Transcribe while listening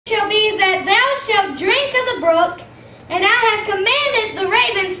shall be that thou shalt drink of the brook, and I have commanded the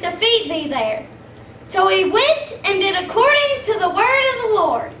ravens to feed thee there. So he went and did according to the word of the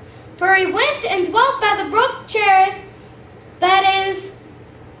Lord. For he went and dwelt by the brook Cherith, that is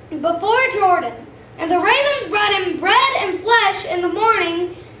before Jordan. And the ravens brought him bread and flesh in the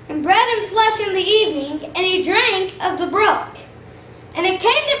morning, and bread and flesh in the evening, and he drank of the brook. And it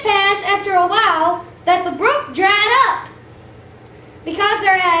came to pass after a while that the brook dried up, because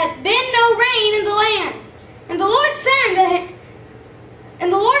there had been no rain in the land. And the Lord said unto him,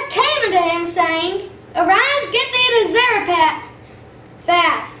 and the Lord came unto him, saying, Arise, get thee to Zarephath,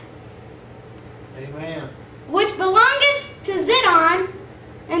 Amen. which belongeth to Zidon,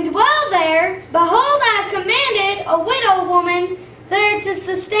 and dwell there. Behold, I have commanded a widow woman there to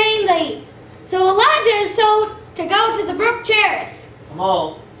sustain thee. So Elijah is told to go to the brook Cherith. Come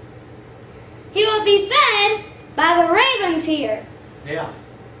on. He will be fed by the ravens here. Yeah.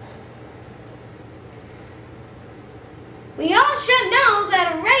 We all should know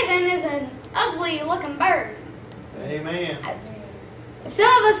that a raven is an ugly looking bird. Amen. If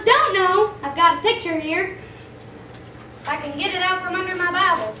some of us don't know, I've got a picture here. If I can get it out from under my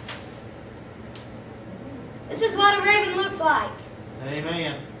Bible. This is what a raven looks like.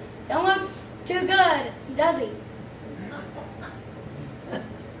 Amen. Don't look too good, does he?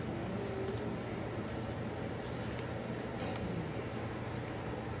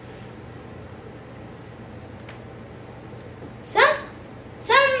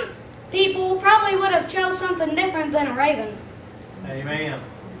 Some people probably would have chose something different than a raven. Amen.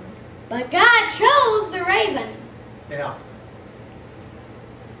 But God chose the raven. Yeah.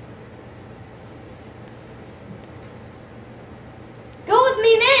 Go with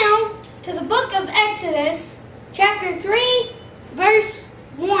me now to the book of Exodus, chapter 3, verse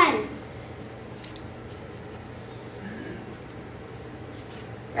 1.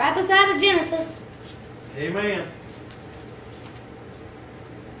 Right beside of Genesis. Amen.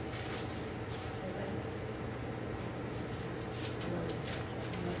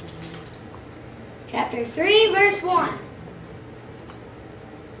 Chapter 3, verse 1.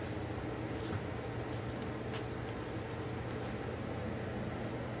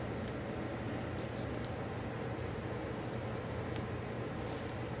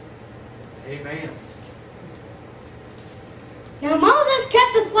 Amen. Now Moses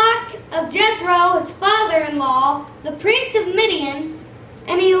kept the flock of Jethro, his father-in-law, the priest of Midian,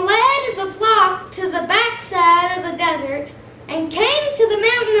 and he led the flock to the backside of the desert, and came to the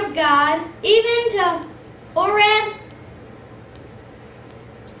mountain of God, even to Horeb.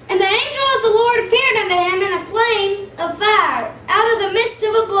 And the angel of the Lord appeared unto him in a flame of fire out of the midst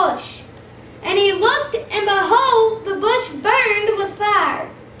of a bush. And he looked, and behold, the bush burned with fire,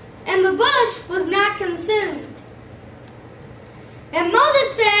 and the bush was not consumed. And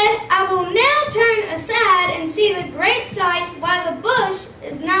Moses said, I will now turn aside and see the great sight, why the bush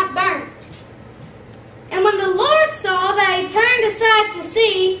is not burnt. And when the Lord saw that he turned aside to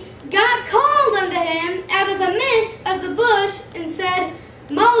see, God called unto him out of the midst of the bush and said,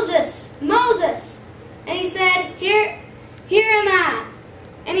 Moses, Moses. And he said, Here am I.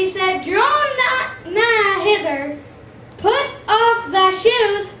 And he said, Draw not nigh hither, put off thy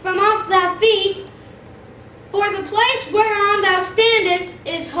shoes from off thy feet, for the place whereon thou standest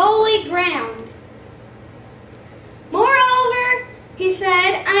is holy ground. Moreover, he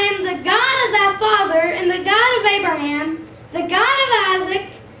said, I am the God of thy father, and the God of Abraham, the God of Isaac,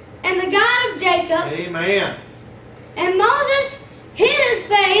 and the God of Jacob. Amen. And Moses hid his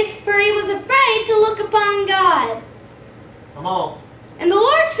face, for he was afraid to look upon God. Come on. And the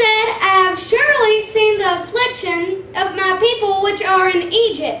Lord said, I have surely seen the affliction of my people which are in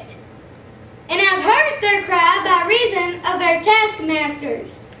Egypt, and have heard their cry by reason of their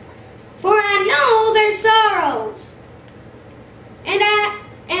taskmasters. For I know their sorrows. And I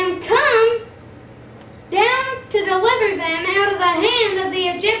am come down to deliver them out of the hand of the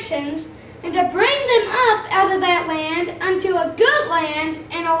Egyptians, and to bring them up out of that land unto a good land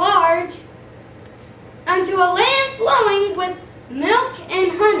and a large, unto a land flowing with milk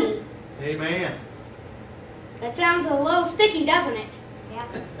and honey. Amen. That sounds a little sticky, doesn't it?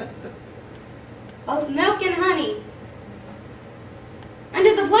 Yeah. Both milk and honey.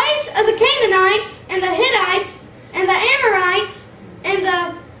 Unto the place of the Canaanites, and the Hittites, and the Amorites, and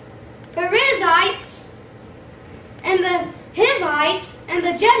the Perizzites, and the Hivites, and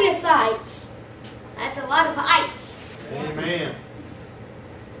the Jebusites. That's a lot of ites. Amen.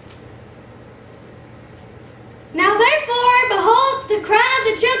 Now therefore, behold, the cry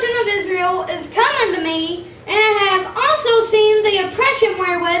of the children of Israel is come unto me, and I have also seen the oppression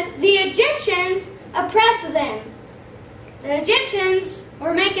wherewith the Egyptians oppress them. the Egyptians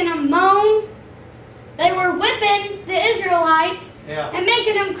were making them moan. They were whipping the Israelites and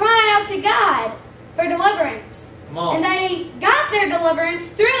making them cry out to God for deliverance. Come on. And they got their deliverance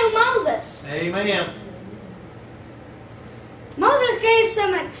through Moses. Amen. Moses gave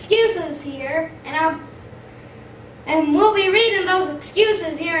some excuses here, and we'll be reading those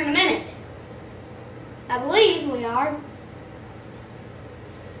excuses here in a minute. I believe we are.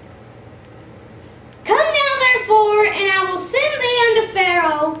 Come now therefore, and I will send thee unto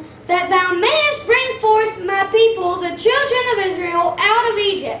Pharaoh, that thou mayest bring forth my people, the children of Israel, out of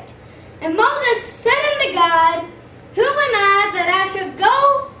Egypt. And Moses said unto God, Who am I that I should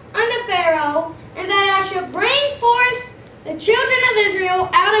go unto Pharaoh, and that I should bring forth the children of Israel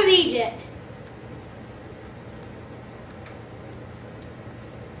out of Egypt?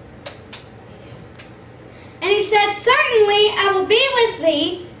 And he said, Certainly I will be with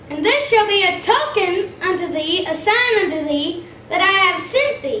thee, and this shall be a token unto thee, a sign unto thee, that I have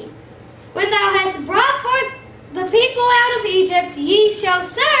sent thee. When thou hast brought forth the people out of Egypt, ye shall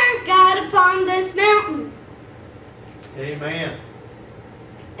serve God upon this mountain. Amen.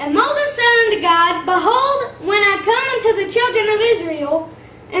 And Moses said unto God, Behold, when I come unto the children of Israel,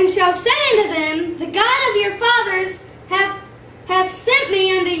 and shall say unto them, The God of your fathers hath sent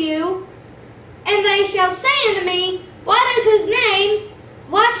me unto you, and they shall say unto me, What is his name?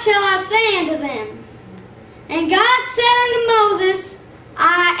 What shall I say unto them? And God said unto Moses,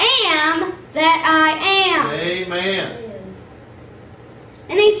 I am that I am. Amen.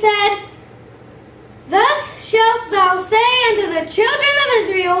 And he said, Thus shalt thou say unto the children of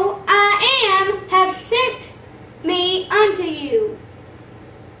Israel, I am hath sent me unto you.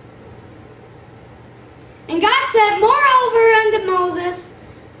 And God said moreover unto Moses,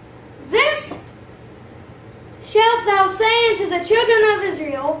 This shalt thou say unto the children of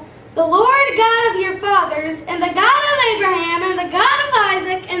Israel, The Lord God of your fathers, and the God of Abraham, and the God of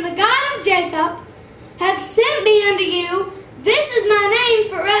Isaac, and the God of Jacob, hath sent me unto you. This is my name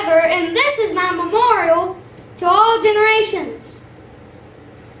forever, and this is my memorial to all generations.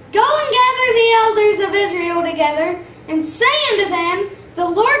 Go and gather the elders of Israel together, and say unto them, The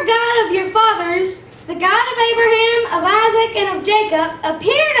Lord God of your fathers, the God of Abraham, of Isaac, and of Jacob,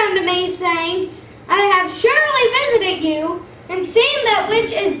 appeared unto me, saying, I have surely visited you, and seen that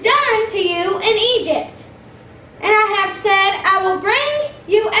which is done to you in Egypt. And I have said, I will bring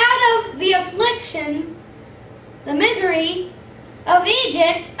you out of the affliction, the misery of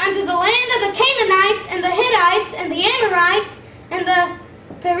Egypt, unto the land of the Canaanites, and the Hittites, and the Amorites, and the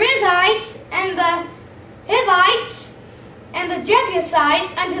Perizzites, and the Hivites, and the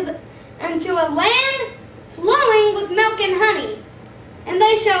Jebusites, unto a land flowing with milk and honey. And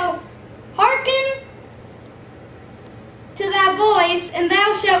they shall hearken to thy voice, and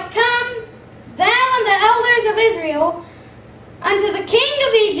thou shalt come, thou and the elders of Israel, unto the king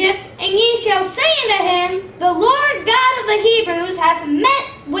of Egypt, and ye shall say unto him, The Lord God of the Hebrews hath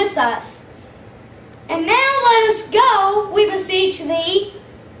met with us. And now let us go, we beseech thee,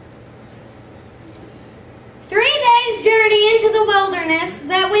 3 days' journey into the wilderness,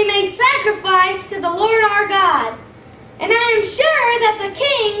 that we may sacrifice to the Lord our God. And I am sure that the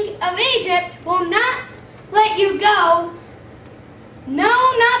king of Egypt will not let you go, no,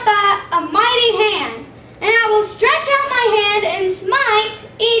 not by a mighty hand. And I will stretch out my hand and smite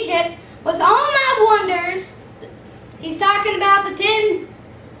Egypt with all my wonders. He's talking about the 10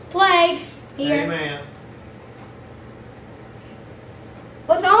 plagues here. Amen.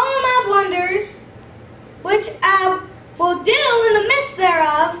 With all my wonders, which I will do in the midst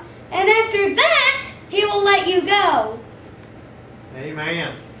thereof, and after that he will let you go.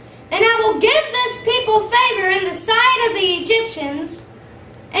 Amen. And I will give this people favor in the sight of the Egyptians,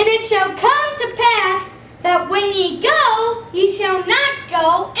 and it shall come to pass that when ye go, ye shall not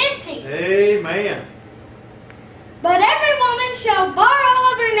go empty. Amen. But every woman shall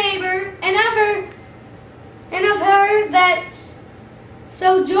borrow of her neighbor, and of her that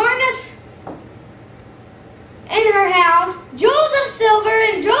sojourneth in her house, jewels of silver,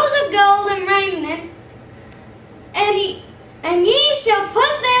 and jewels of gold, and raiment, and ye shall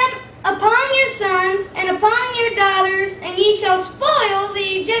put them upon your sons and upon your daughters, and ye shall spoil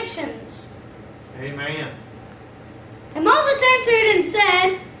the Egyptians. Amen. And Moses answered and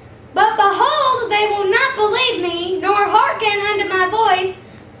said, But behold, they will not believe me, nor hearken unto my voice,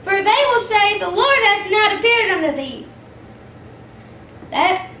 for they will say, The Lord hath not appeared unto thee.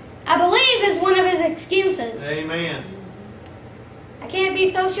 That, I believe, is one of his excuses. Amen. I can't be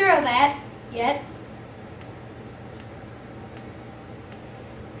so sure of that yet.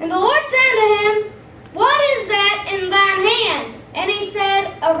 And the Lord said to him, What is that in thine hand? And he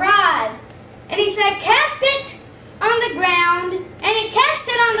said, A rod. And he said, Cast it on the ground, and he cast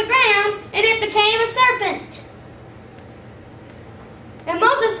it on the ground, and it became a serpent. And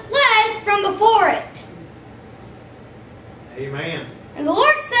Moses fled from before it. Amen. And the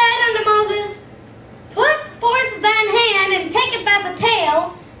Lord said unto Moses, Put forth thine hand, and take it by the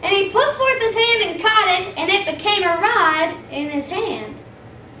tail. And he put forth his hand and caught it, and it became a rod in his hand.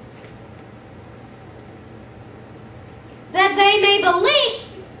 That they may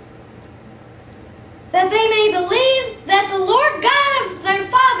believe that the Lord God of their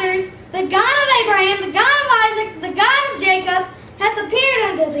fathers, the God of Abraham, the God of Isaac, the God of Jacob, hath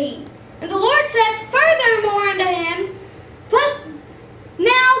appeared unto thee. And the Lord said furthermore unto him, Put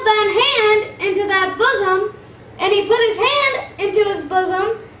now thine hand into thy bosom. And he put his hand into his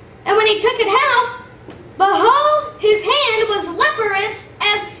bosom, and when he took it out, behold, his hand was leprous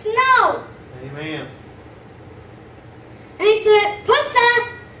as snow. Amen. And he said, Put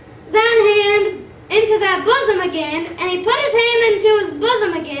thine hand into thy bosom again. And he put his hand into his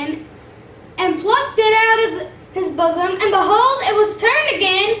bosom again, and plucked it out of his bosom, and behold, it was turned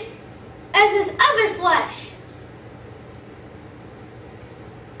again as his other flesh.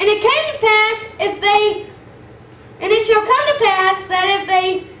 And it came to pass, and it shall come to pass that if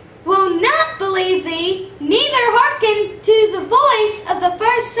they will not believe thee, neither hearken to the voice of the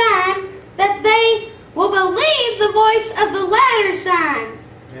first sign, that they will believe the voice of the latter sign.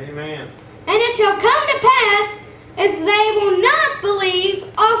 Amen. And it shall come to pass, if they will not believe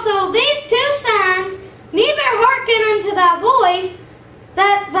also these two signs, neither hearken unto thy voice,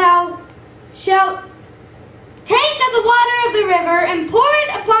 that thou shalt take of the water of the river, and pour it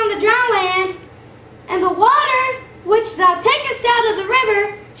upon the dry land, and the water which thou takest out of the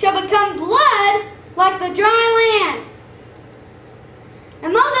river shall become blood like the dry land.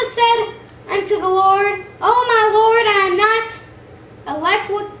 And Moses said unto the Lord, O my Lord, I am not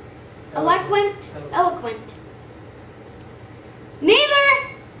eloquent, neither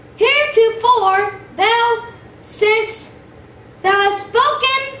heretofore thou, since thou hast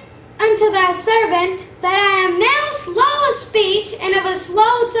spoken unto thy servant, that I am now slow of speech and of a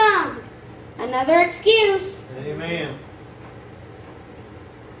slow tongue. Another excuse. Amen.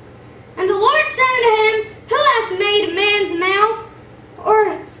 And the Lord said unto him, Who hath made man's mouth?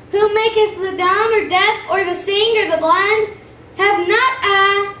 Or who maketh the dumb or deaf or the seeing or the blind? Have not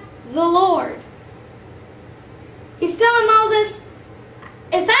I the Lord? He's telling Moses,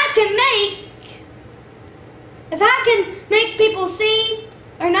 if I can make people see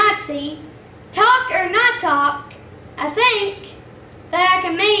or not see, talk or not talk, I think that I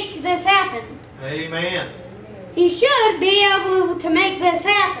can make this happen. Amen. He should be able to make this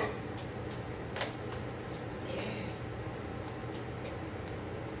happen.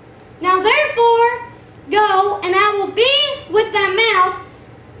 Now therefore go, and I will be with thy mouth,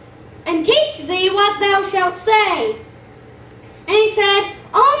 and teach thee what thou shalt say. And he said,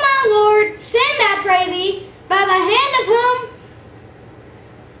 O my Lord, send, I pray thee, by the hand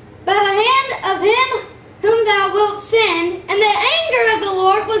of him whom thou wilt send. And the anger of the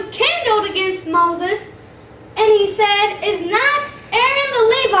Lord was kindled against Moses, and he said, Is not Aaron the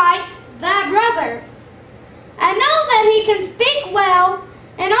Levite thy brother? I know that he can speak well,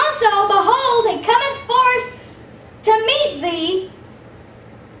 and also, behold, he cometh forth to meet thee,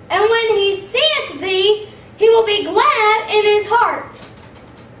 and when he seeth thee, he will be glad in his heart.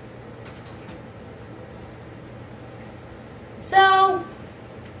 So,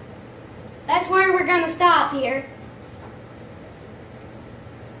 that's where we're going to stop here.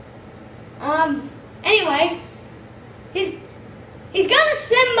 Anyway, he's going to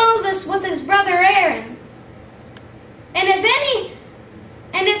send Moses with his brother Aaron. And if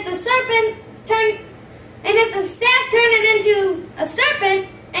the staff turning into a serpent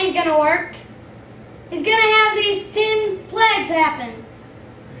ain't going to work, he's going to have these 10 plagues happen.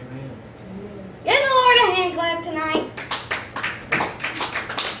 Amen. Give the Lord a hand clap tonight.